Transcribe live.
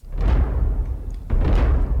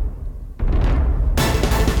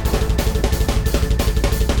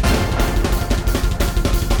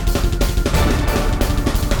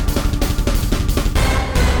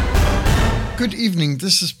evening.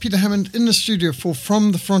 This is Peter Hammond in the studio for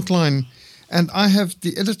From the Frontline, and I have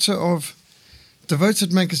the editor of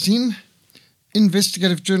Devoted magazine,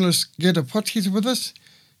 investigative journalist Gerda Potgieter with us.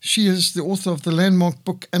 She is the author of the landmark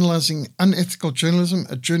book Analysing Unethical Journalism,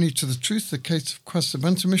 A Journey to the Truth, the case of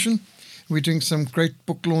KwaSizabantu Mission. We're doing some great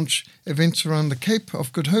book launch events around the Cape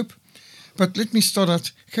of Good Hope. But let me start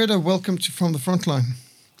out. Gerda, welcome to From the Frontline.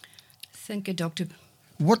 Thank you, Doctor.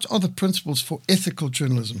 What are the principles for ethical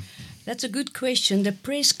journalism? That's a good question. The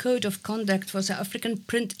Press Code of Conduct for South African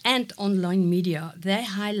print and online media, they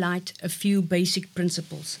highlight a few basic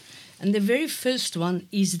principles. And the very first one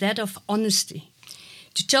is that of honesty.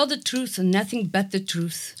 To tell the truth and nothing but the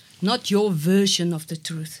truth, not your version of the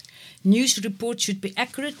truth. News reports should be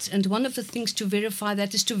accurate, and one of the things to verify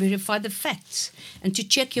that is to verify the facts and to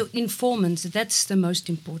check your informants. That's the most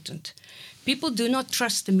important. People do not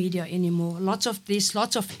trust the media anymore. There's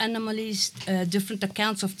lots of anomalies, different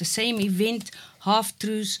accounts of the same event,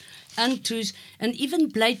 half-truths, untruths, and even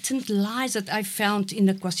blatant lies that I found in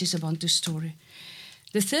the KwaSizabantu story.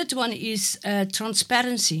 The third one is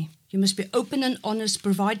transparency. You must be open and honest,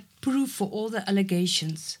 provide proof for all the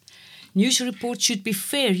allegations. News reports should be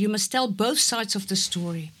fair. You must tell both sides of the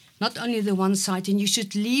story, not only the one side, and you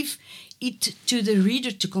should leave it to the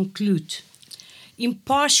reader to conclude.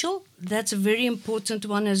 Impartial, that's a very important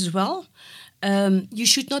one as well. You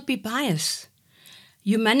should not be biased.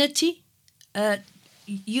 Humanity,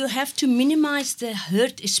 you have to minimize the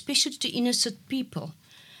hurt, especially to innocent people.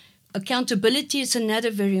 Accountability is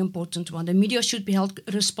another very important one. The media should be held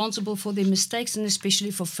responsible for their mistakes and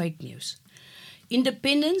especially for fake news.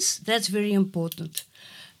 Independence, that's very important.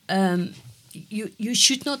 You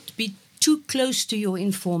should not be too close to your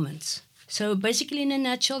informants. So basically, in a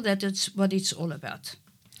nutshell, that is what it's all about.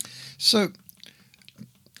 So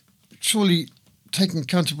surely taking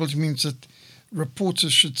accountability means that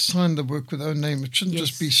reporters should sign the work with their own name. It shouldn't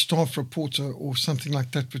just be staff reporter or something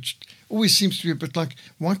like that, which always seems to be a bit like,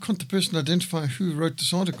 why can't the person identify who wrote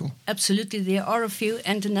this article? Absolutely, there are a few.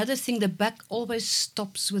 And another thing, the buck always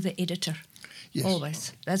stops with the editor. Yes.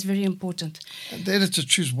 Always. That's very important. And the editor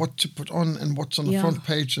choose what to put on and what's on the front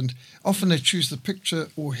page, and often they choose the picture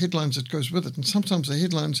or headlines that goes with it. And sometimes the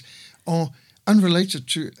headlines are unrelated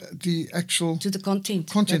to the actual... To the content.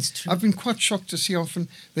 That's true. I've been quite shocked to see often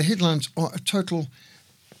the headlines are a total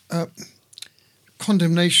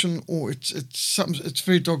condemnation, or it's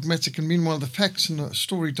very dogmatic, and meanwhile the facts in the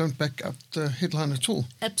story don't back up the headline at all.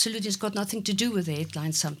 Absolutely, it's got nothing to do with the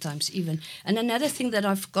headline sometimes even. And another thing that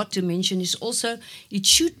I forgot to mention is also it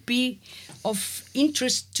should be of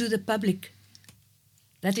interest to the public.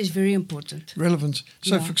 That is very important. Relevant.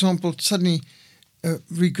 So, for example, suddenly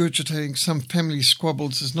regurgitating some family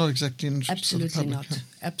squabbles is not exactly in interest of the public. Absolutely not.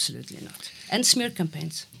 Absolutely not. And smear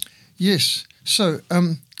campaigns. Yes.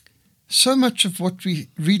 So much of what we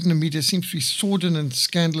read in the media seems to be sordid and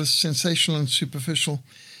scandalous, sensational and superficial.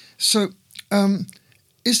 So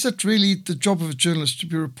is that really the job of a journalist, to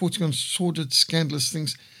be reporting on sordid, scandalous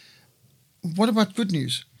things? What about good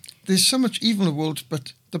news? There's so much evil in the world,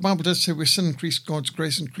 but the Bible does say where sin increased, God's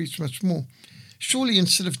grace increased much more. Surely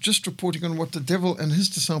instead of just reporting on what the devil and his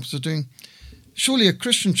disciples are doing, surely a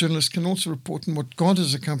Christian journalist can also report on what God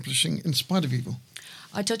is accomplishing in spite of evil.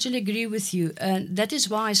 I totally agree with you. That is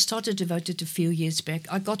why I started Devoted a few years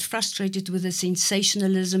back. I got frustrated with the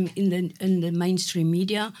sensationalism in the mainstream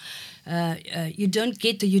media. You don't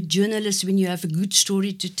get your journalist when you have a good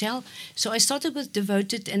story to tell. So I started with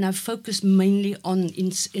Devoted, and I focused mainly on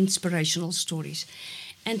inspirational stories.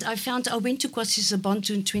 And I went to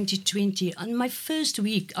KwaSizabantu in 2020. On my first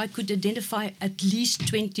week, I could identify at least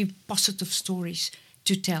 20 positive stories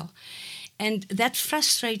to tell. And that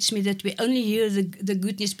frustrates me that we only hear the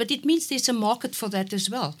good news. But it means there's a market for that as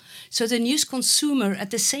well. So the news consumer, at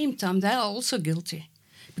the same time, they are also guilty.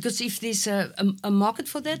 Because if there's a market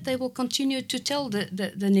for that, they will continue to tell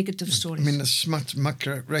the negative stories. I mean, the smut,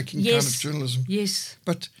 muckraking kind of journalism. Yes.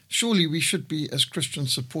 But surely we should be, as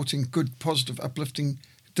Christians, supporting good, positive, uplifting,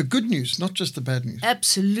 the good news, not just the bad news.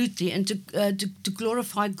 Absolutely. And to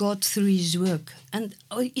glorify God through his work. And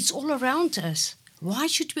it's all around us. Why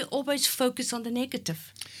should we always focus on the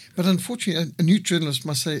negative? But unfortunately, a new journalist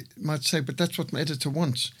might say, but that's what my editor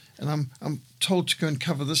wants. And I'm told to go and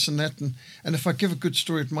cover this and that. And if I give a good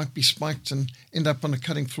story, it might be spiked and end up on a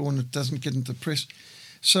cutting floor and it doesn't get into the press.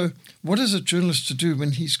 So what is a journalist to do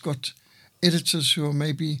when he's got editors who are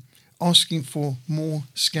maybe asking for more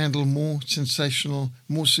scandal, more sensational,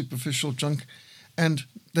 more superficial junk, and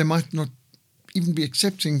they might not even be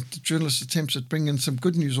accepting the journalist's attempts at bringing in some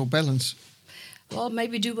good news or balance? Well,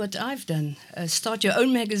 maybe do what I've done. Start your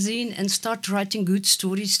own magazine and start writing good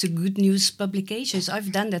stories to good news publications.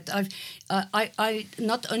 I've done that. I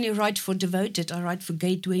not only write for Devoted, I write for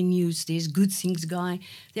Gateway News. There's Good Things Guy.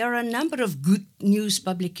 There are a number of good news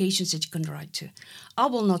publications that you can write to. I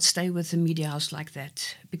will not stay with a media house like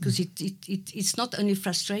that because it's not only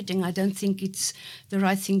frustrating, I don't think it's the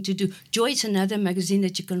right thing to do. Joy is another magazine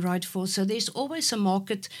that you can write for. So there's always a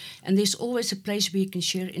market and there's always a place where you can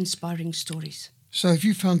share inspiring stories. So have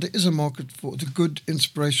you found there is a market for the good,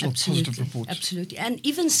 inspirational, positive reports? Absolutely. And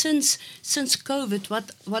even since COVID,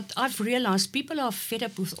 what I've realized, people are fed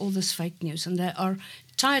up with all this fake news and they are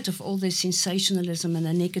tired of all this sensationalism and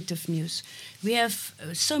the negative news. We have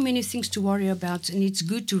so many things to worry about, and it's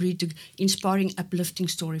good to read the inspiring, uplifting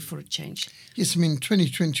story for a change. Yes, I mean,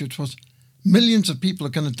 2020 it was millions of people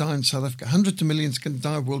are going to die in South Africa. Hundreds of millions are going to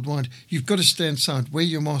die worldwide. You've got to stay inside, wear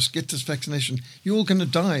your mask, get this vaccination. You're all going to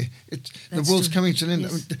die. The world's coming to an end.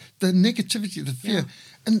 Yes. The negativity, the fear. Yeah.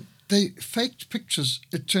 And they faked pictures,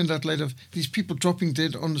 it turned out later, of these people dropping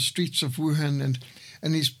dead on the streets of Wuhan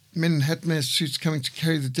and these men in hat-mask suits coming to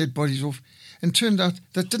carry the dead bodies off. And turned out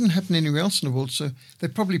that didn't happen anywhere else in the world, so they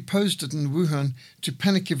probably posed it in Wuhan to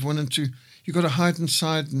panic everyone into, you've got to hide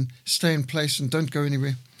inside and stay in place and don't go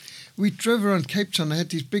anywhere. We drove around Cape Town. They had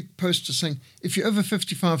these big posters saying, if you're over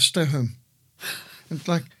 55, stay home. And it's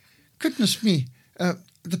like, goodness me,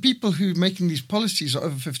 the people who are making these policies are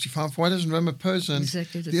over 55. Why doesn't Ramaphosa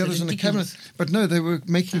and the others in the cabinet? But no, they were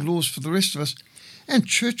making laws for the rest of us. And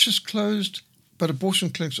churches closed, but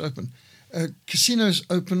abortion clinics open. Casinos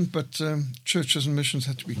open, but churches and missions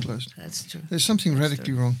had to be closed. That's true. There's something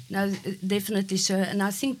radically wrong. No, definitely so. And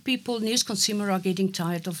I think news consumers are getting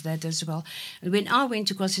tired of that as well. And when I went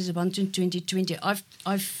to KwaSizabantu in 2020,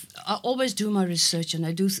 I always do my research and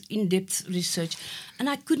I do in-depth research. And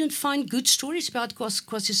I couldn't find good stories about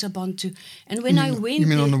KwaSizabantu. And when I went... You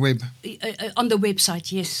mean on the web? On the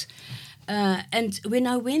website, yes. And when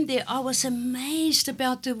I went there, I was amazed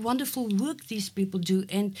about the wonderful work these people do.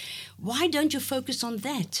 And why don't you focus on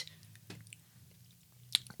that?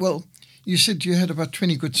 Well, you said you had about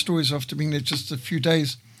 20 good stories after being there just a few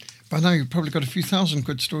days. By now, you've probably got a few thousand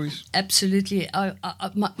good stories. Absolutely.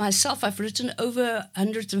 Myself, I've written over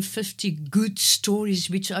 150 good stories,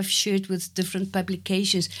 which I've shared with different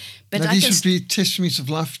publications. But now, these would be testimonies of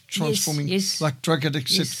life transforming, yes. like drug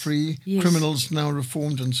addicts set free, criminals now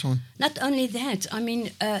reformed, and so on. Not only that, I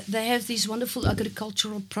mean, they have these wonderful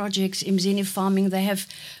agricultural projects, Mzeni farming. They have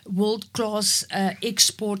world-class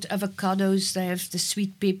export avocados. They have the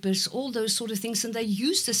sweet peppers, all those sort of things. And they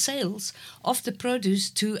use the sales of the produce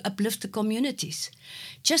to uplift the communities.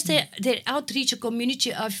 Just their outreach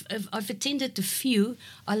community, I've attended a few.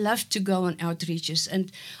 I love to go on outreaches,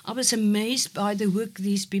 and I was amazed by the work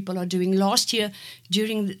these people are doing. Last year,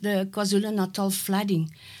 during the KwaZulu-Natal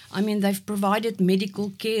flooding, I mean, they've provided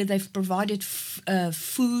medical care, they've provided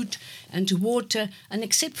food and water, and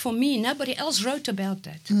except for me, nobody else wrote about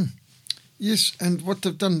that. Yes, and what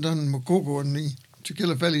they've done in Mogogo and the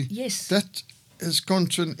Tugela Valley, that has gone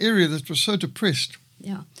to an area that was so depressed.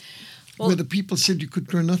 Yeah. Well, where the people said you could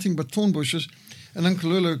grow nothing but thorn bushes, and Uncle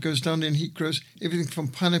Lolo goes down there and he grows everything from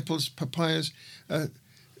pineapples, papayas,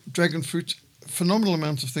 dragon fruit, phenomenal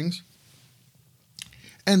amounts of things,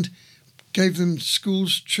 and gave them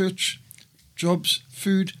schools, church, jobs,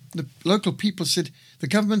 food. The local people said the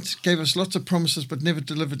government gave us lots of promises but never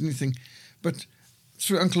delivered anything. But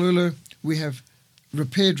through Uncle Lolo, we have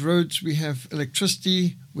repaired roads, we have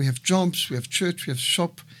electricity, we have jobs, we have church, we have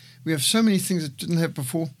shop. We have so many things that didn't have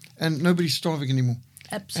before, and nobody's starving anymore.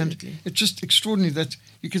 Absolutely. And it's just extraordinary that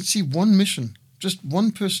you can see one mission, just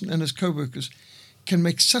one person and his co-workers can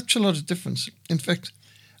make such a lot of difference. In fact,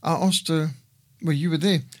 I asked, well, you were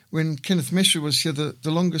there, when Kenneth Mesher was here, the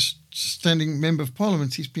longest standing member of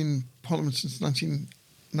Parliament. He's been in Parliament since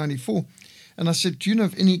 1994. And I said, do you know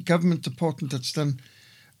of any government department that's done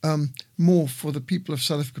more for the people of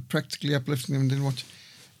South Africa, practically uplifting them than what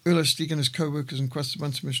Erlo Stieg and his co-workers in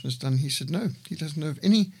KwaSizabantu Mission has done? He said no, he doesn't know of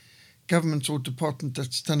any government or department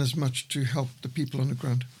that's done as much to help the people on the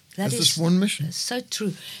ground as this one mission. That's so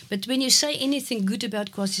true. But when you say anything good about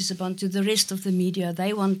KwaSizabantu, the rest of the media,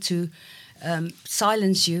 they want to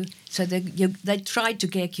silence you, so they try to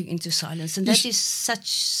gag you into silence, and that is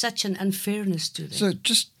such an unfairness to them. So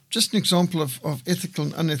just an example of ethical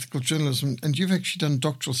and unethical journalism, and you've actually done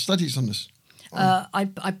doctoral studies on this.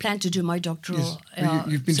 I plan to do my doctoral. Yes.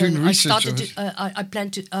 You've been doing the research.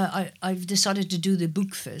 I've decided to do the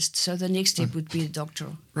book first, so the next step would be the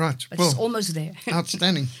doctoral. Right. But it's almost there.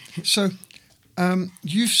 Outstanding. So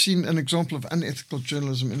you've seen an example of unethical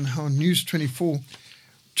journalism in how News 24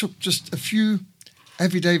 took just a few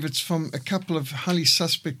affidavits from a couple of highly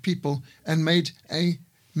suspect people and made a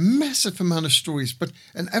massive amount of stories, but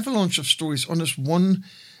an avalanche of stories on this one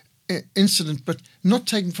incident, but not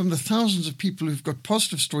taken from the thousands of people who've got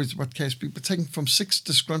positive stories about KSP, but taken from 6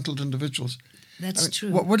 disgruntled individuals. That's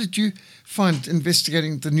true. What did you find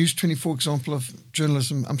investigating the News 24 example of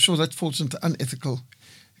journalism? I'm sure that falls into unethical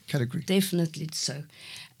category. Definitely so.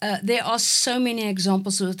 There are so many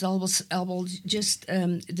examples that I will just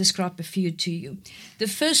describe a few to you. The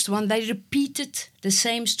first one, they repeated the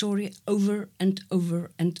same story over and over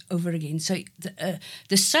and over again. So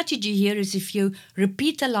the strategy here is if you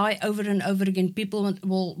repeat a lie over and over again, people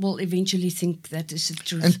will eventually think that is the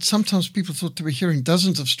truth. And sometimes people thought they were hearing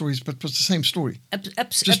dozens of stories, but it was the same story.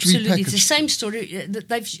 Absolutely, it's the same story.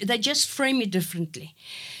 They just frame it differently.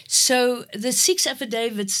 So the 6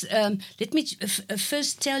 affidavits, let me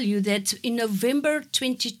first tell you that in November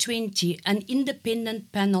 2020, an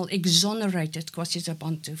independent panel exonerated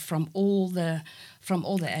KwaSizabantu from all the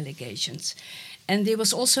allegations. And there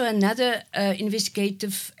was also another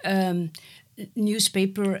investigative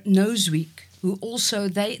newspaper, Noseweek, who also,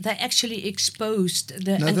 they actually exposed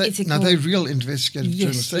the unethical... Now, they're real investigative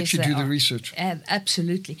journalists. They actually do the research.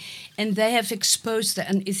 Absolutely. And they have exposed the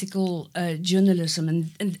unethical journalism,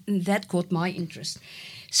 and that caught my interest.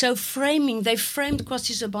 So they framed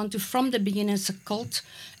KwaSizabantu from the beginning as a cult.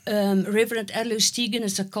 Reverend Erlo Stegen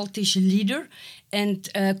is a cultish leader, and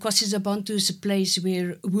KwaSizabantu is a place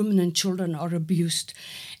where women and children are abused.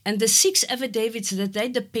 And the 6 affidavits that they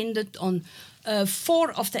depended on,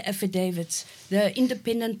 4 of the affidavits, the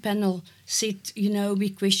independent panel said, we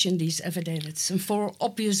question these affidavits, and for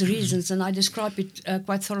obvious reasons, and I describe it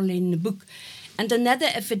quite thoroughly in the book. And another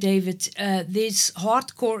affidavit, there's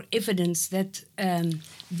hardcore evidence that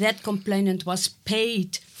that complainant was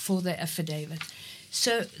paid for the affidavit.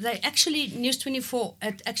 So they actually, News 24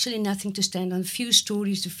 had actually nothing to stand on. A few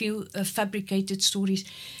stories, a few fabricated stories.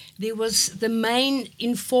 There was the main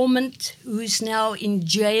informant who is now in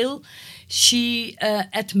jail. She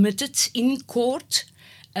admitted in court,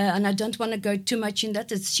 and I don't want to go too much in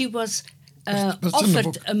that. She was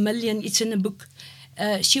offered $1 million. It's in the book.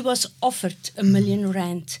 She was offered R1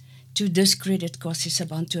 million to discredit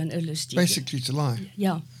KwaSizabantu and Erlo Stegen. Basically to lie.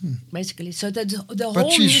 Yeah, basically. So the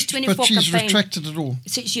whole News 24 but she's campaign... retracted it all.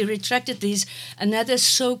 So she retracted these. Another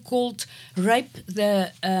so-called rape,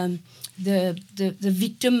 the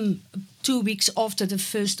victim, 2 weeks after the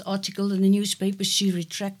first article in the newspaper, she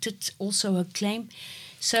retracted also her claim.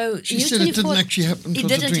 So she said it didn't actually happen. It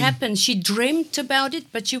didn't happen. She dreamt about it,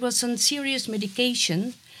 but she was on serious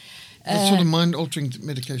medication. Sort of mind-altering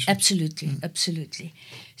medication. Absolutely, absolutely.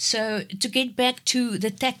 So to get back to the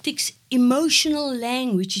tactics, emotional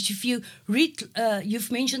language, if you read,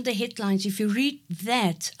 you've mentioned the headlines, if you read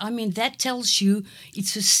that, that tells you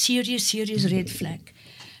it's a serious red flag.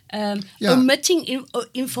 Omitting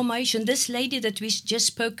information, this lady that we just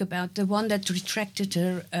spoke about, the one that retracted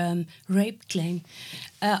her rape claim,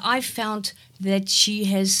 I found that she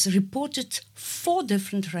has reported 4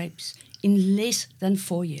 different rapes in less than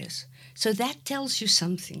 4 years. So that tells you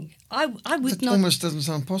something. I would that not... almost doesn't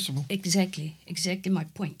sound possible. Exactly my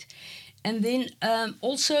point. And then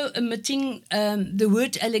also omitting the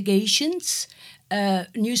word allegations.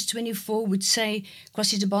 News 24 would say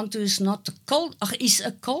KwaSizabantu is not a cult, is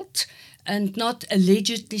a cult, and not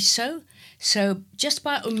allegedly so. So just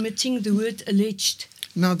by omitting the word alleged.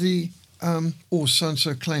 Now or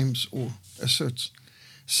so-and-so claims or asserts.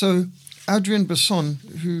 So Adrian Besson,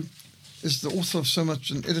 who is the author of so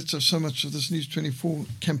much and editor of so much of this News 24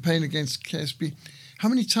 campaign against KSP. How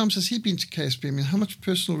many times has he been to KSP? How much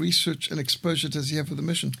personal research and exposure does he have with the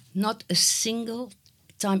mission? Not a single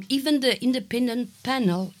time. Even the independent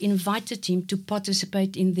panel invited him to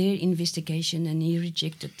participate in their investigation, and he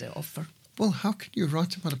rejected the offer. Well, how can you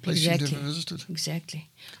write about a place you've never visited? Exactly.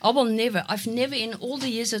 I've never, in all the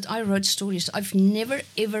years that I wrote stories, I've never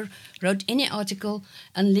ever wrote any article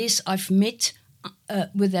unless I've met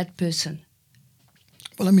with that person.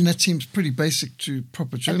 Well, that seems pretty basic to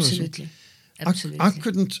proper journalism. Absolutely. I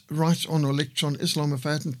couldn't write on or lecture on Islam if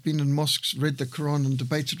I hadn't been in mosques, read the Quran and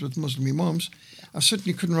debated with Muslim imams. I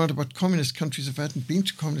certainly couldn't write about communist countries if I hadn't been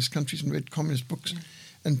to communist countries and read communist books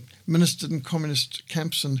and ministered in communist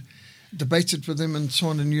camps and debated with them and so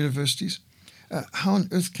on in universities. How on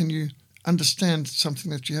earth can you understand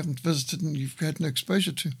something that you haven't visited and you've had no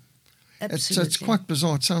exposure to? Absolutely. It's quite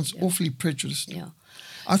bizarre. It sounds awfully prejudiced. Yeah.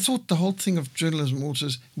 I thought the whole thing of journalism also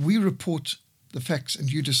is we report the facts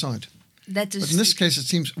and you decide. But in this case, it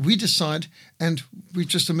seems we decide and we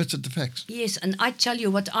just omitted the facts. Yes, and I tell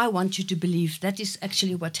you what I want you to believe. That is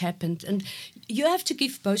actually what happened. And you have to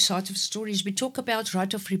give both sides of stories. We talk about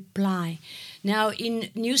right of reply. Now, in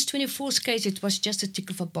News 24's case, it was just a tick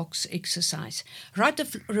of a box exercise. Right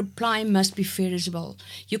of reply must be fair as well.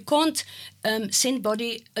 You can't send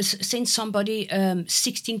somebody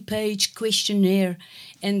 16-page questionnaire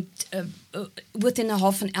and within a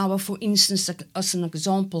half an hour, for instance, as an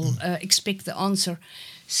example, expect the answer.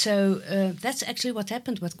 So that's actually what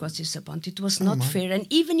happened with KwaSizabantu. It was not fair. And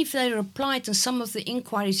even if they replied in some of the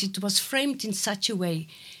inquiries, it was framed in such a way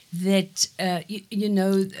that,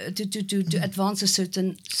 to advance a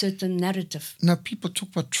certain narrative. Now, people talk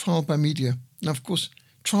about trial by media. Now, of course,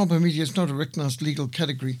 trial by media is not a recognized legal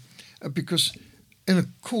category because in a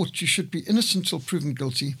court, you should be innocent till proven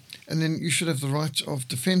guilty, and then you should have the right of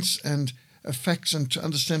defense and facts and to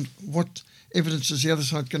understand what evidence is the other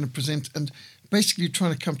side going to present, and basically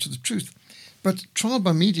trying to come to the truth. But trial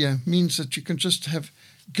by media means that you can just have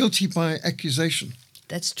guilty by accusation.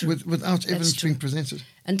 That's true. Without evidence being presented.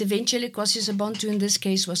 And eventually, KwaSizabantu in this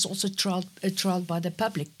case was also trialed by the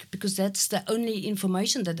public, because that's the only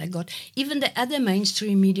information that they got. Even the other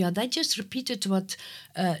mainstream media, they just repeated what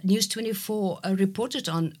News 24 reported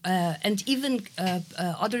on, and even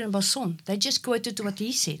Adrian Basson, they just quoted what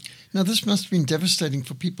he said. Now, this must have been devastating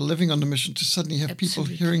for people living on the mission to suddenly have people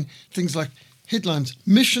hearing things like headlines,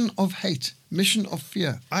 mission of hate, mission of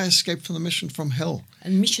fear, I escaped from the mission from hell.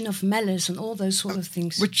 And mission of malice and all those sort of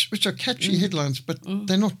things. Which are catchy headlines, but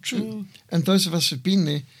they're not true. And those of us who've been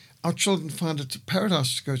there, our children find it a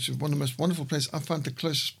paradise to go to, one of the most wonderful places. I find the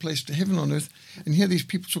closest place to heaven on earth. And here these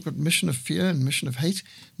people talk about mission of fear and mission of hate,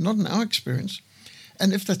 not in our experience.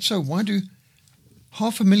 And if that's so, why do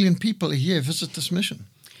 500,000 people a year visit this mission?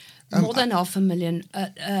 More than 500,000.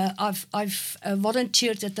 I've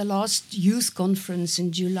volunteered at the last youth conference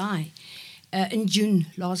in June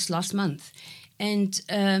last month, and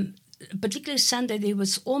particularly Sunday there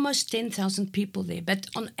was almost 10,000 people there. But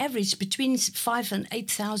on average, between 5,000 and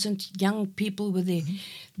 8,000 young people were there,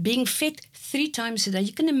 being fed 3 times a day.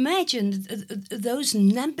 You can imagine those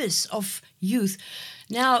numbers of youth.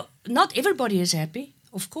 Now, not everybody is happy.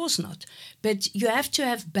 Of course not. But you have to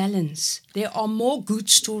have balance. There are more good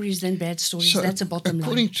stories than bad stories. So that's the bottom line.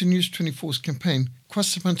 According to News 24's campaign,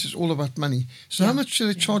 KwaSizabantu is all about money. So how much do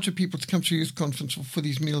they charge people to come to a youth conference for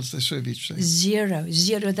these meals they serve each day? Zero.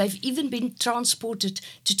 They've even been transported.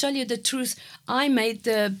 To tell you the truth, I made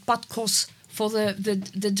the padkos for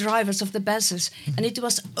the drivers of the buses, and it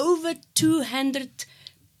was over 200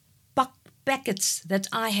 packets that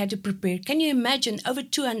I had to prepare. Can you imagine? Over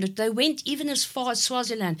 200. They went even as far as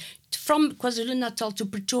Swaziland, from KwaZulu-Natal to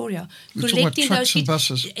Pretoria, collecting trucks and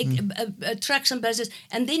buses. Trucks and buses,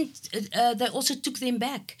 and then they also took them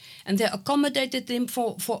back, and they accommodated them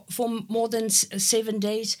for more than 7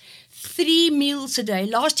 days. 3 meals a day.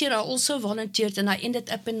 Last year I also volunteered, and I ended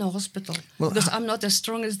up in the hospital because I'm not as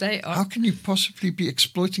strong as they are. How can you possibly be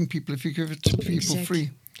exploiting people if you give it to people free?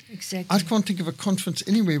 Exactly. I can't think of a conference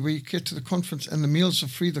anywhere where you get to the conference and the meals are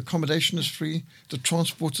free, the accommodation is free, the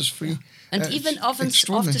transport is free. And even often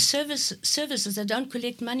after services, they don't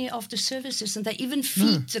collect money after services, and they even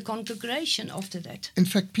feed the congregation after that. In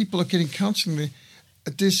fact, people are getting counselling there.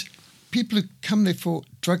 There's people who come there for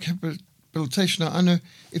drug rehabilitation. Now, I know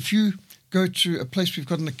if you go to a place we've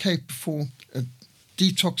got in the Cape for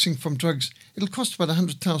detoxing from drugs, it'll cost about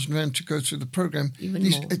 100,000 rand to go through the program. Even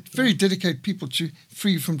more. Very dedicated people to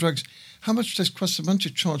free you from drugs. How much does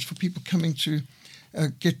KwaSizabantu charge for people coming to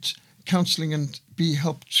get counselling and be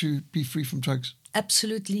helped to be free from drugs?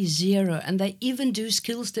 Absolutely zero. And they even do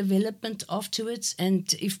skills development afterwards,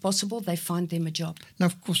 and if possible, they find them a job. Now,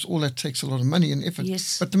 of course, all that takes a lot of money and effort.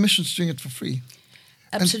 Yes. But the mission's doing it for free.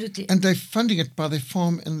 Absolutely. And they're funding it by their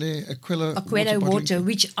farm and their Aquila water,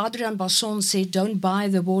 which Adrian Basson said, don't buy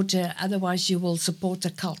the water, otherwise you will support a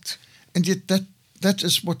cult. And yet that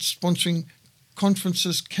is what's sponsoring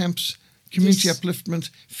conferences, camps, community upliftment,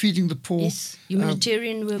 feeding the poor. Yes,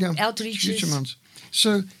 humanitarian outreaches. Huge amounts.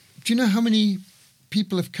 So do you know how many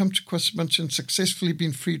people have come to KwaSizabantu and successfully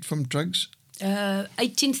been freed from drugs?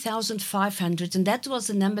 18,500, and that was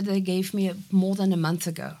the number they gave me more than a month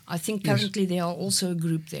ago. I think currently there are also a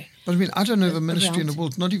group there. But I mean, I don't know of a ministry in the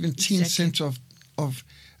world, not even Teen Centre of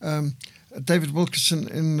David Wilkerson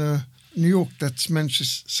in New York, that's managed to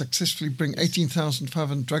successfully bring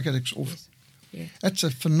 18,500 drug addicts off. Yes. Yeah. That's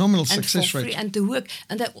a phenomenal success rate. And the work,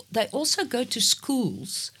 and they also go to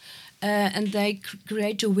schools. And they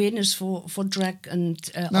create awareness for drug and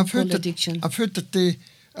alcohol addiction. I've heard that the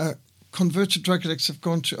converted drug addicts have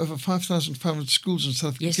gone to over 5,500 schools and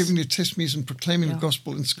stuff, giving their testimonies and proclaiming the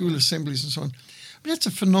gospel in school assemblies and so on. I mean, that's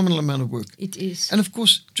a phenomenal amount of work. It is. And of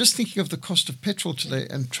course, just thinking of the cost of petrol today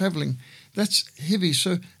and travelling, that's heavy.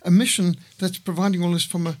 So a mission that's providing all this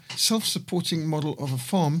from a self-supporting model of a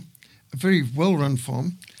farm a very well-run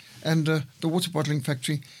farm, and the water bottling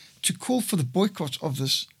factory, to call for the boycott of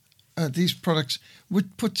these products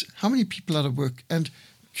would put how many people out of work and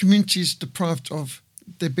communities deprived of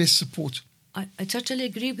their best support. I totally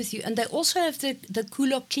agree with you. And they also have the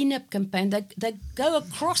Kulok cleanup campaign. They go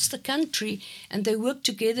across the country and they work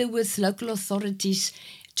together with local authorities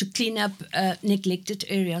to clean up neglected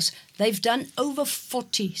areas. They've done over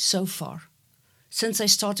 40 so far, since they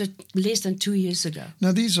started less than 2 years ago.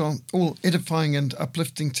 Now, these are all edifying and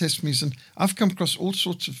uplifting testimonies, and I've come across all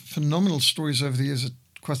sorts of phenomenal stories over the years at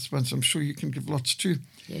KwaSizabantu. I'm sure you can give lots too.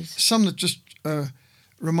 Yes. Some that just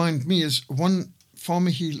remind me is one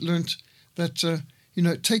farmer, he learnt that,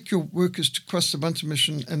 take your workers to KwaSizabantu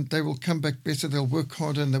Mission and they will come back better, they'll work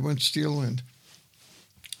harder and they won't steal. And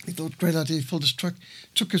he thought, great idea, he filled his truck,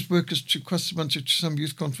 took his workers to KwaSizabantu to some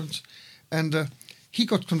youth conference, and he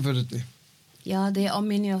got converted there. Yeah, there are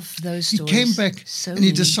many of those stories. He came back so and he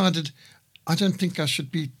many. decided, I don't think I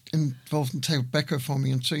should be involved in tobacco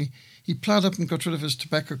farming. And so he ploughed up and got rid of his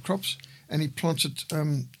tobacco crops, and he planted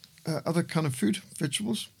other kind of food,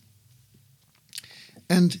 vegetables.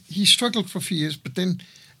 And he struggled for a few years, but then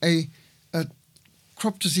a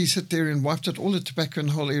crop disease hit the area and wiped out all the tobacco in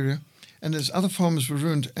the whole area. And his other farmers were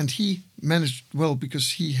ruined, and he managed well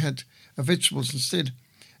because he had vegetables instead.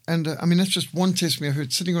 And that's just one testimony I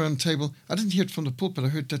heard sitting around the table. I didn't hear it from the pulpit. I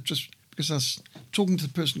heard that just because I was talking to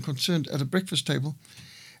the person concerned at a breakfast table.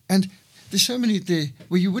 And there's so many there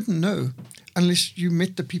where you wouldn't know unless you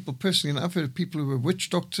met the people personally. And I've heard of people who were witch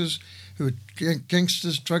doctors, who were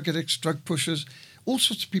gangsters, drug addicts, drug pushers, all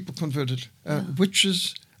sorts of people converted,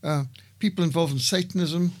 witches, people involved in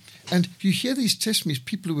Satanism. And you hear these testimonies,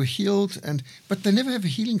 people who were healed, but they never have a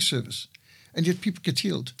healing service. And yet people get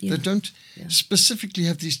healed. Yeah. They don't specifically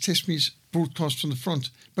have these testimonies broadcast from the front.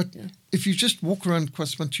 But if you just walk around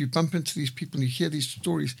KwaSizabantu, you bump into these people and you hear these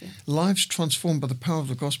stories, lives transformed by the power of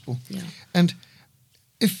the gospel. Yeah. And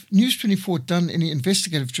if News 24 had done any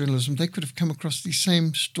investigative journalism, they could have come across these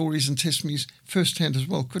same stories and testimonies firsthand as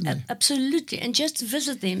well, couldn't they? Absolutely. And just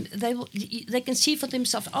visit them. They can see for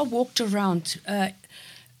themselves. I walked around.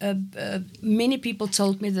 Many people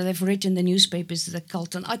told me that they've read in the newspapers the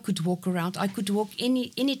cult, and I could walk around. I could walk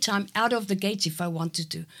any time out of the gates if I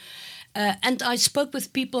wanted to. And I spoke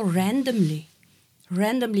with people randomly.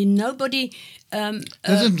 Nobody... they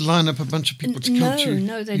didn't line up a bunch of people to come to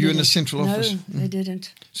you in a central office. No, they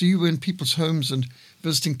didn't. So you were in people's homes and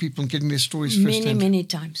visiting people and getting their stories firsthand? Many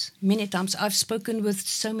times. I've spoken with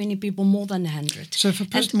so many people, more than 100. So if a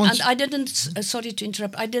person and I didn't, sorry to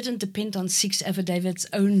interrupt, I didn't depend on 6 affidavits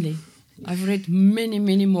only. I've read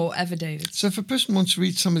many more affidavits. So if a person wants to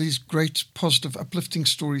read some of these great, positive, uplifting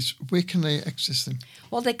stories, where can they access them?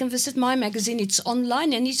 Well, they can visit my magazine. It's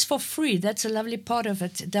online and it's for free. That's a lovely part of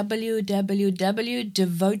it.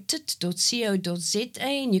 www.devoted.co.za.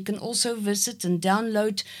 And you can also visit and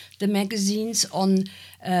download the magazines on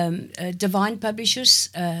Divine Publishers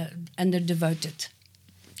under Devoted.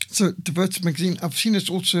 So Devoted magazine, I've seen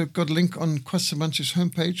it's also got a link on KwaSizabantu's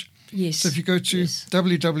homepage. Yes. So if you go to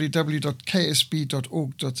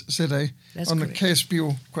www.ksb.org.za on the KSB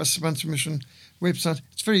or KwaSizabantu Mission website,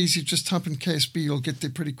 it's very easy. Just type in KSB, you'll get there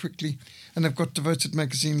pretty quickly. And they've got Devoted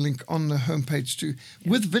magazine link on the homepage too,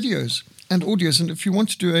 with videos and audios. And if you want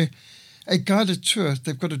to do a guided tour,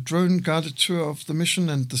 they've got a drone guided tour of the mission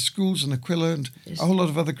and the schools and Aquila and a whole lot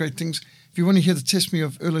of other great things. If you want to hear the testimony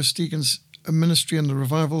of Erlo Stegen's ministry and the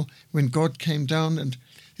revival when God came down, and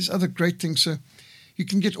there's other great things. So you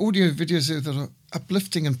can get audio videos there that are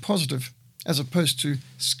uplifting and positive, as opposed to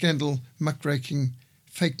scandal, muckraking,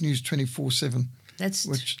 fake news 24/7,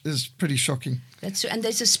 which is pretty shocking. That's and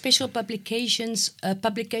there's a special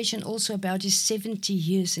publication also about his 70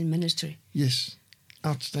 years in ministry. Yes,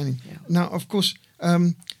 outstanding. Yeah. Now, of course,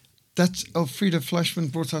 that's Elfriede Fleischmann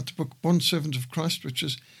brought out the book Bondservant of Christ, which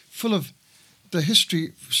is full of the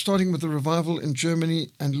history, starting with the revival in Germany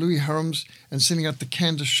and Louis Harums and sending out the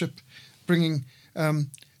Candace ship, bringing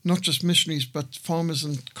not just missionaries, but farmers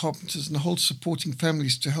and carpenters and the whole supporting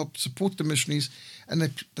families to help support the missionaries. And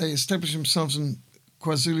they established themselves in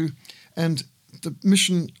KwaZulu. And the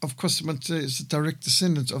mission of KwaSizabantu is the direct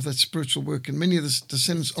descendant of that spiritual work. And many of the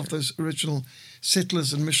descendants of those original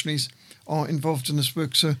settlers and missionaries are involved in this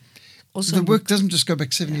work. So also the work doesn't just go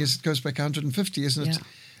back 7 years, it goes back 150, isn't it?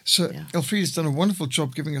 So Elfriede's done a wonderful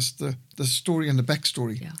job giving us the story and the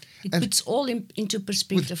backstory. Yeah. It puts all into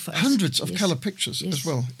perspective with for us. Hundreds of colour pictures as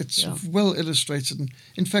well. It's well illustrated. And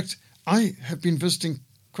in fact, I have been visiting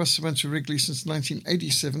KwaSizabantu regularly since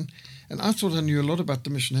 1987, and I thought I knew a lot about the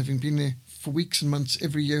mission, having been there for weeks and months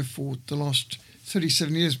every year for the last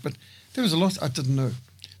 37 years, but there was a lot I didn't know.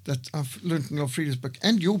 that I've learned in Elfrieda's book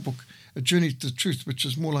and your book, A Journey to the Truth, which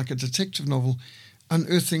is more like a detective novel,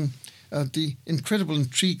 unearthing the incredible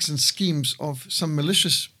intrigues and schemes of some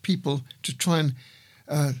malicious people to try and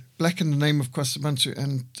blacken the name of KwaSizabantu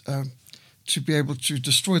and to be able to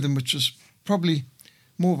destroy them, which is probably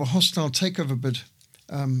more of a hostile takeover bid.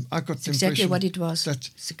 I got the exactly impression what it was.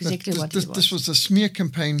 This was a smear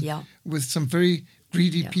campaign with some very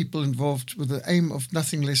greedy Yeah. people involved with the aim of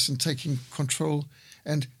nothing less than taking control,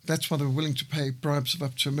 and that's why they were willing to pay bribes of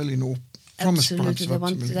up to $1 million or promise bribes Absolutely, of up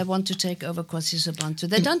to $1 million. they want to take over KwaSizabantu.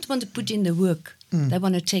 They don't want to put in the work. They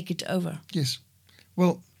want to take it over. Yes.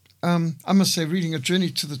 Well, I must say, reading A Journey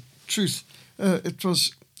to the Truth, it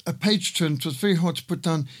was a page turn. It was very hard to put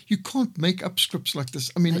down. You can't make up scripts like this.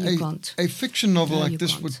 I mean, No, you can't. a fiction novel No, like you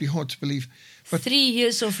this can't. would be hard to believe. But 3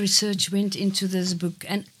 years of research went into this book,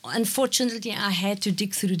 and unfortunately I had to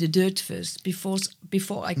dig through the dirt first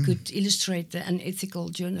before I could illustrate the unethical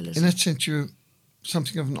journalism. in that sense, you're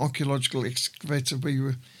something of an archaeological excavator where you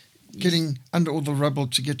were getting under all the rubble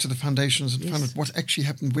to get to the foundations and find out what actually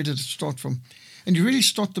happened, where did it start from. And you really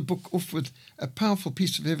start the book off with a powerful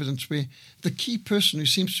piece of evidence where the key person who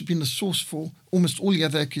seems to have been the source for almost all the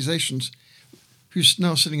other accusations, who's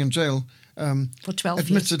now sitting in jail, For 12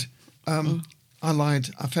 admitted, I lied,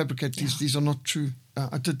 I fabricated these are not true.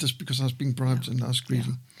 I did this because I was being bribed and I was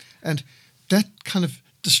greedy. And that kind of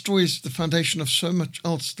destroys the foundation of so much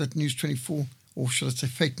else that News 24, or should I say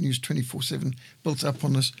fake News 24/7, built up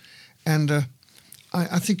on this. And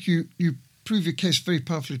I think you prove your case very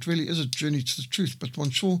powerfully. It really is a journey to the truth, but one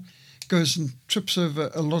sure goes and trips over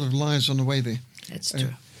a lot of lies on the way there. That's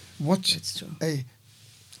true. That's true. A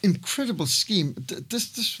incredible scheme.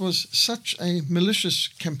 This was such a malicious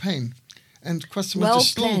campaign. And Well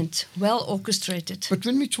planned, well orchestrated. But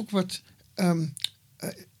when we talk about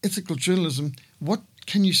ethical journalism, what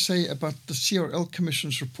can you say about the CRL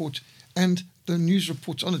Commission's report and the news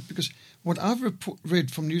reports on it? Because what I've read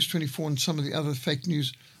from News 24 and some of the other fake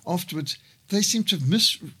news afterwards, they seem to have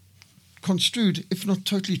misconstrued, if not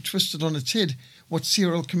totally twisted on its head, what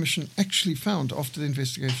CRL Commission actually found after the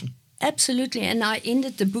investigation. Absolutely, and I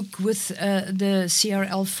ended the book with the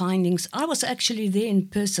CRL findings. I was actually there in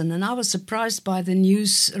person, and I was surprised by the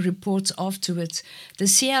news reports afterwards. The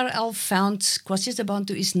CRL found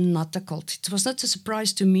KwaSizabantu is not a cult. It was not a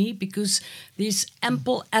surprise to me because there's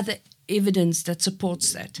ample other evidence that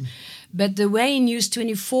supports that. But the way News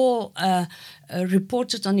 24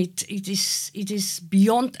 reported on it, it is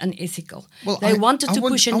beyond unethical. Well, they wanted to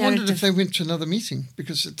push a narrative. I wondered if they went to another meeting,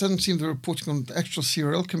 because it doesn't seem they're reporting on the actual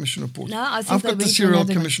CRL Commission report. No, I think I've they got the went to CRL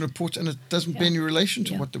another Commission report, and it doesn't bear any relation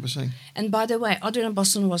to what they were saying. And by the way, Adrian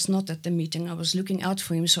Bosson was not at the meeting. I was looking out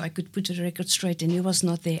for him so I could put the record straight, and he was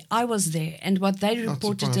not there. I was there, and what they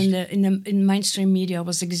reported in mainstream media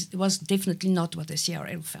was definitely not what the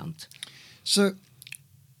CRL found. So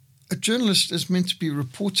a journalist is meant to be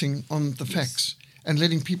reporting on the facts and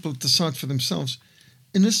letting people decide for themselves.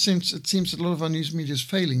 In this sense, it seems that a lot of our news media is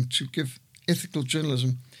failing to give ethical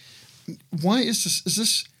journalism. Why is this? Is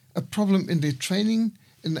this a problem in their training,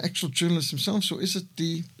 in the actual journalists themselves, or is it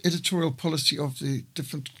the editorial policy of the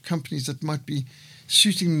different companies that might be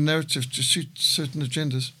suiting the narrative to suit certain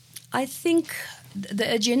agendas? I think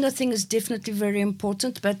the agenda thing is definitely very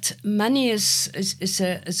important, but money is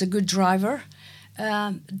a good driver.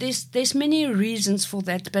 There's many reasons for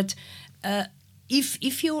that, but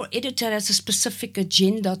if your editor has a specific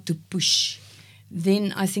agenda to push,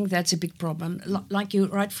 then I think that's a big problem. Like you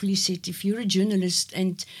rightfully said, if you're a journalist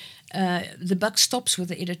and the buck stops with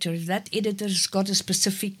the editor, if that editor's got a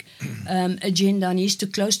specific agenda and he's too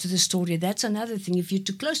close to the story, that's another thing. If you're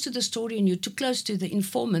too close to the story and you're too close to the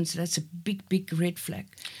informants, that's a big red flag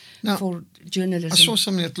for journalism. I saw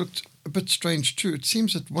something that looked a bit strange too. It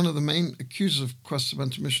seems that one of the main accusers of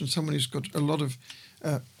KwaSizabantu Mission, someone who's got a lot of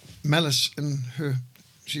malice in her,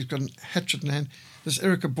 she's got a hatchet in her hand, this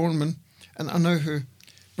Erica Borneman, and I know her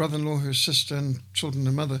brother-in-law, her sister and children,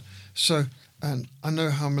 her mother, and I know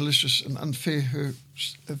how malicious and unfair her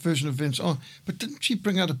version of events are. But didn't she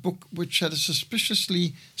bring out a book which had a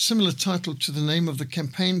suspiciously similar title to the name of the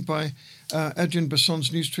campaign by Adrian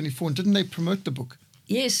Basson's News 24, and didn't they promote the book?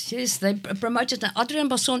 Yes, they promoted it. Adrian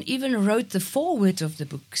Basson even wrote the foreword of the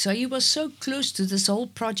book. So he was so close to this whole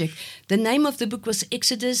project. The name of the book was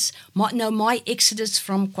Exodus, My Exodus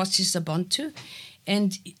from KwaSizabantu.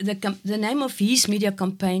 And the name of his media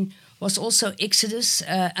campaign was also Exodus,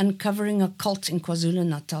 uncovering a cult in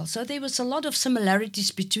KwaZulu-Natal. So there was a lot of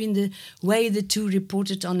similarities between the way the two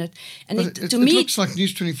reported on it. And it looks like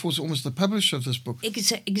News 24 is almost the publisher of this book.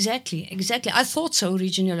 Exactly. I thought so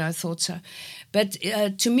originally, But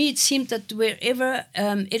to me, it seemed that wherever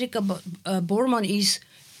Erica Borman is,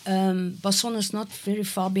 Botswana is not very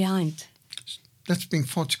far behind. That's being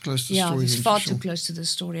far too close to the story. Yeah, it's far too close to the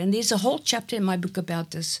story. And there's a whole chapter in my book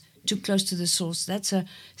about this, too close to the source. That's a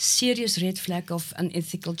serious red flag of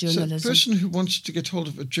unethical journalism. So a person who wants to get hold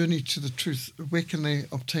of A Journey to the Truth, where can they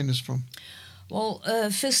obtain this from? Well,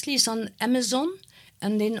 firstly, it's on Amazon,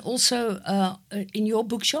 and then also in your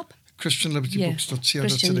bookshop.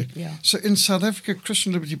 ChristianLibertyBooks.co.za. Yeah. So in South Africa,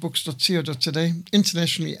 ChristianLibertyBooks.co.za,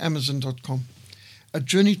 internationally, Amazon.com. A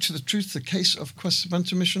Journey to the Truth, the case of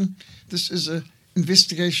KwaSizabantu Mission. This is an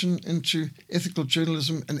investigation into ethical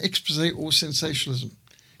journalism, an expose or sensationalism.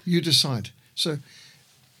 You decide. So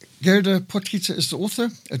Gerda Potgieter is the author.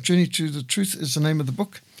 A Journey to the Truth is the name of the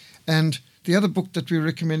book. And the other book that we're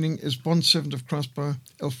recommending is Bondservant of Christ by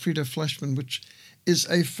Elfriede Fleischmann, which is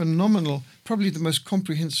a phenomenal, probably the most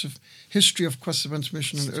comprehensive history of KwaSizabantu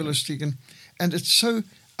Mission and Erlostiguen. And it's so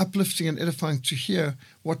uplifting and edifying to hear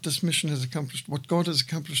what this mission has accomplished, what God has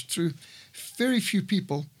accomplished through very few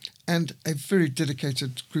people and a very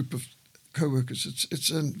dedicated group of co-workers. It's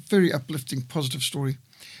a very uplifting, positive story.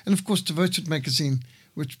 And of course, Devoted Magazine,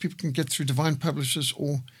 which people can get through Divine Publishers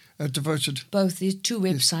or Devoted. Both. There's two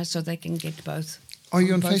websites, so they can get both. Are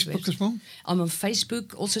you on Facebook as well? I'm on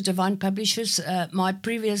Facebook, also Divine Publishers. My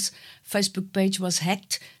previous Facebook page was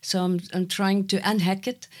hacked, so I'm trying to unhack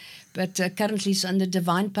it. But currently it's under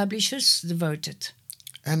Divine Publishers, Devoted.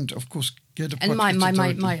 And, of course, Gerda And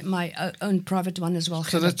Potgieter. my own private one as well.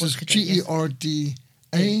 So that's GerdaPotgieter,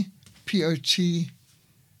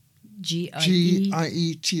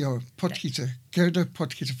 Potgieter, Gerda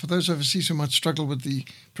Potgieter. For those overseas who might struggle with the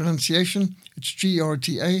pronunciation, it's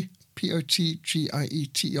GerdaPotgieter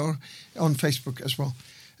on Facebook as well.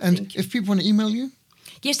 And if people want to email you?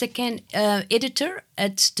 Yes, they can.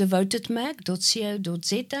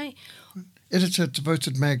 editor@devotedmag.co.za.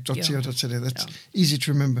 Editor@devotedmag.co.za. That's easy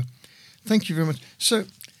to remember. Thank you very much. So,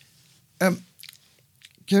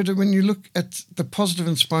 Gerda, when you look at the positive,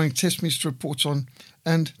 inspiring testimonies to report on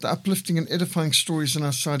and the uplifting and edifying stories in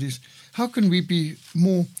our societies, how can we be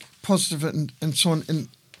more positive and so on in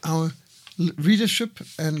our readership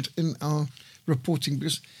and in our reporting?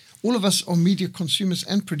 Because all of us are media consumers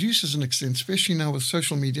and producers in an extent, especially now with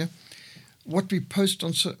social media. What we post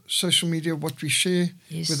on social media, what we share,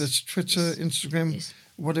 whether it's Twitter, Instagram,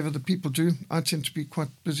 whatever the people do. I tend to be quite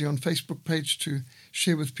busy on Facebook page to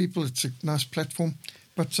share with people. It's a nice platform.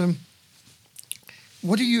 But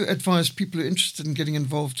what do you advise people who are interested in getting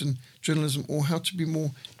involved in journalism, or how to be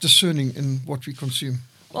more discerning in what we consume?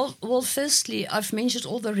 Well, firstly, I've mentioned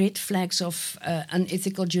all the red flags of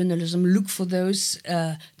unethical journalism. Look for those.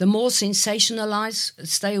 The more sensationalized,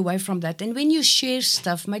 stay away from that. And when you share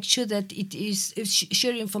stuff, make sure that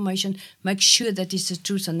share information, make sure that it's the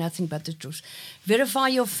truth and nothing but the truth. Verify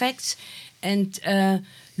your facts and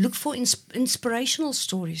look for inspirational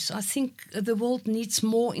stories. I think the world needs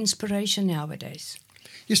more inspiration nowadays.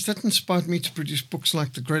 Yes, that inspired me to produce books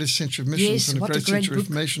like The Greatest Century of Missions and The Greatest Century of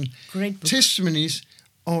Reformation. Great book. Testimonies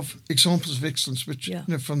of examples of excellence, which,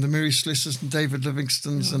 from the Mary Slessors and David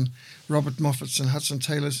Livingstons and Robert Moffats and Hudson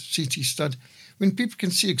Taylors, C.T. Studd. When people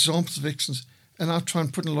can see examples of excellence, and I try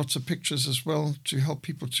and put in lots of pictures as well to help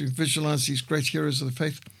people to visualize these great heroes of the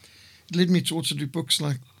faith, it led me to also do books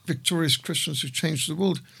like Victorious Christians Who Changed the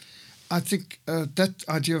World. I think that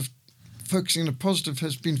idea of focusing on a positive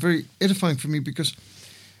has been very edifying for me, because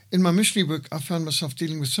in my missionary work, I found myself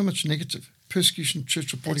dealing with so much negative persecution,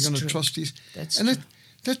 church reporting on atrocities.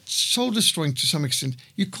 That's soul-destroying to some extent.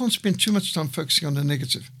 You can't spend too much time focusing on the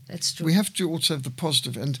negative. That's true. We have to also have the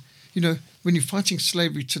positive. And, when you're fighting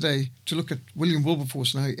slavery today, to look at William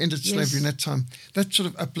Wilberforce and how he ended slavery in that time, that sort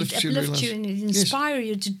of uplifts you. It uplifts you and it inspires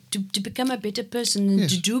you to become a better person and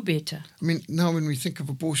to do better. I mean, now when we think of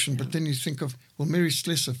abortion, but then you think of, Mary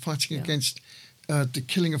Slessor fighting against the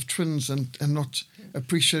killing of twins and not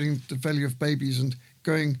appreciating the value of babies, and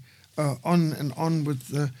going on and on with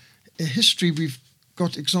the history. We've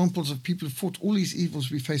got examples of people who fought all these evils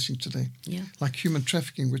we're facing today, like human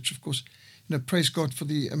trafficking, which, of course, praise God for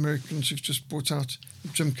the Americans who've just brought out,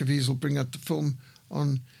 Jim Caviezel will bring out the film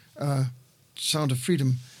on Sound of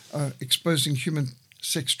Freedom, exposing human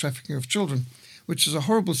sex trafficking of children, which is a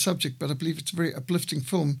horrible subject, but I believe it's a very uplifting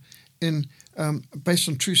film based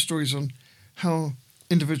on true stories on how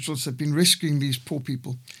individuals have been rescuing these poor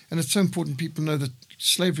people. And it's so important people know that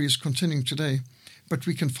slavery is continuing today, but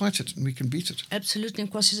we can fight it and we can beat it. Absolutely,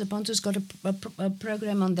 and KwaSizabantu's got a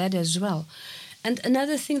program on that as well. And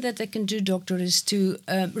another thing that they can do, Doctor, is to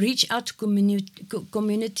reach out to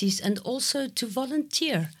communities and also to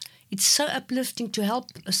volunteer. It's so uplifting to help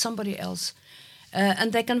somebody else.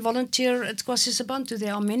 And they can volunteer at KwaSizabantu.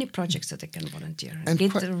 There are many projects that they can volunteer. And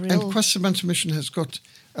KwaSizabantu Mission has got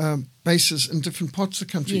bases in different parts of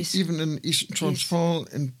the country, Yes. even in Eastern Transvaal,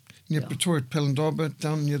 and near Pretoria, Pelindaba,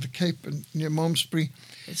 down near the Cape, and near Malmesbury.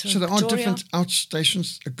 So there are different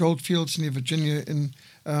outstations, Goldfields near Virginia, in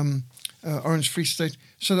Orange Free State.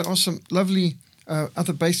 So there are some lovely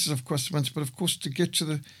other bases of KwaSizabantu, but of course to get to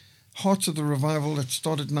the heart of the revival that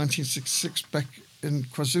started in 1966 back in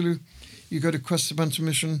KwaZulu, you go to KwaSizabantu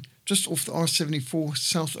Mission, just off the R74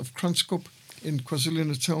 south of Kranskop in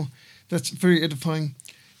KwaZulu-Natal. That's very edifying.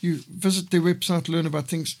 You visit their website, learn about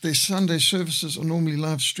things. Their Sunday services are normally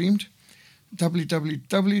live streamed,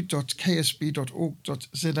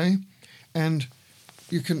 www.ksb.org.za, and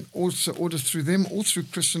you can also order through them or through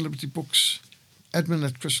Christian Liberty Books,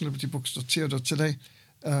 admin@christianlibertybooks.co.za,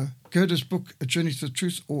 Gerda's book, A Journey to the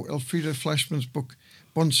Truth, or Elfriede Fleischman's book,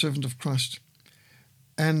 Bondservant of Christ.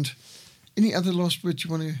 And any other last words you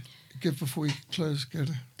want to give before we close,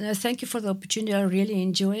 Gerda? Thank you for the opportunity. I really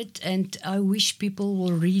enjoy it, and I wish people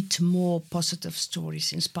will read more positive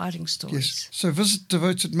stories, inspiring stories. Yes. So visit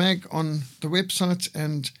Devoted Mag on the website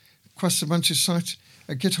and KwaSizabantu site.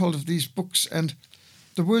 Get hold of these books, and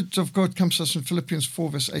the word of God comes to us in Philippians 4,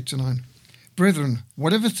 verse 8 to 9. Brethren,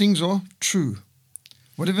 whatever things are true,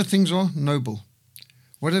 whatever things are noble,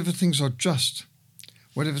 whatever things are just,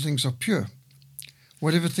 whatever things are pure,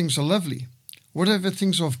 whatever things are lovely, whatever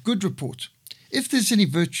things are of good report, if there's any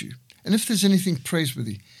virtue, and if there's anything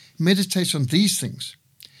praiseworthy, meditate on these things.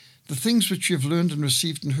 The things which you have learned and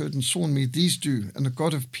received and heard and saw in me, these do, and the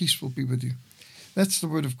God of peace will be with you. That's the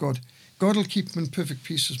word of God. God will keep him in perfect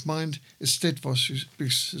peace. His mind is steadfast.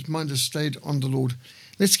 His mind is stayed on the Lord.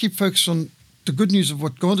 Let's keep focused on the good news of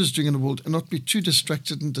what God is doing in the world and not be too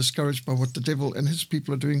distracted and discouraged by what the devil and his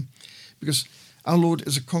people are doing, because our Lord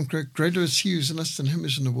is a conqueror. Greater is he who is in us than him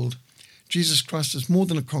is in the world. Jesus Christ is more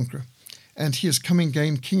than a conqueror, and he is coming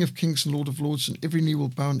again, King of kings and Lord of lords, and every knee will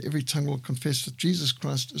bow and every tongue will confess that Jesus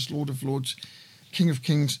Christ is Lord of lords, King of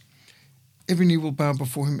kings. Every knee will bow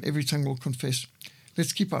before him, every tongue will confess.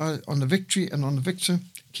 Let's keep our eye on the victory and on the victor.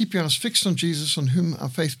 Keep your eyes fixed on Jesus, on whom our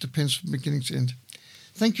faith depends from beginning to end.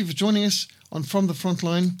 Thank you for joining us on From the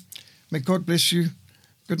Frontline. May God bless you.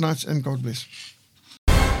 Good night and God bless.